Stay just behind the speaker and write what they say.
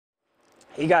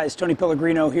Hey guys, Tony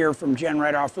Pellegrino here from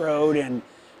GenRight Off-Road, and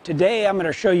today I'm going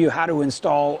to show you how to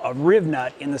install a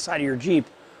Rivnut in the side of your Jeep.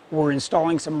 We're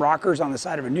installing some rockers on the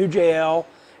side of a new JL,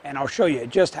 and I'll show you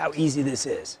just how easy this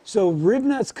is. So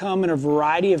Rivnuts come in a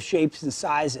variety of shapes and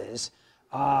sizes.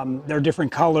 They're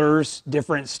different colors,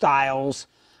 different styles.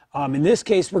 In this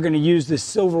case, we're going to use this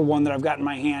silver one that I've got in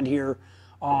my hand here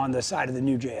on the side of the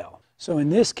new JL. So in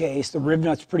this case, the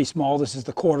Rivnut's pretty small. This is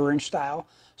the 1/4 inch style.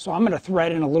 So I'm going to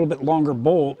thread in a little bit longer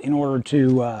bolt in order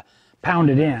to pound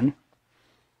it in.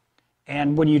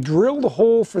 And when you drill the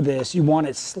hole for this, you want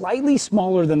it slightly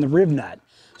smaller than the Rivnut.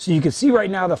 So you can see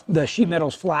right now the sheet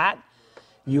metal's flat.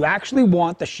 You actually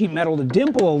want the sheet metal to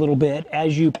dimple a little bit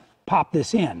as you pop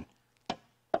this in.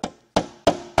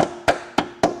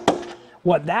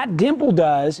 What that dimple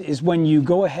does is when you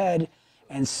go ahead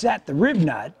and set the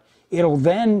Rivnut, it'll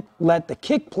then let the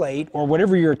kick plate or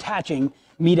whatever you're attaching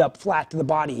meet up flat to the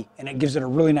body, and it gives it a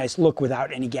really nice look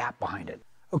without any gap behind it.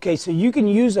 Okay, so you can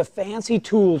use a fancy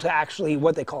tool to actually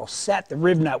what they call set the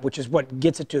Rivnut, which is what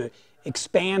gets it to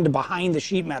expand behind the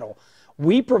sheet metal.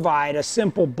 We provide a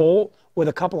simple bolt with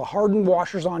a couple of hardened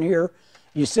washers on here.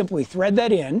 You simply thread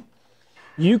that in.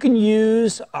 You can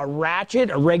use a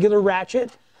ratchet, a regular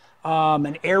ratchet,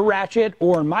 an air ratchet,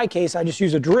 or in my case, I just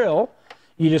use a drill.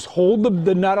 You just hold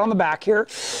the nut on the back here.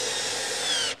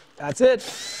 That's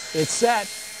it. It's set.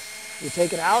 You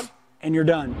take it out and you're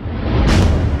done.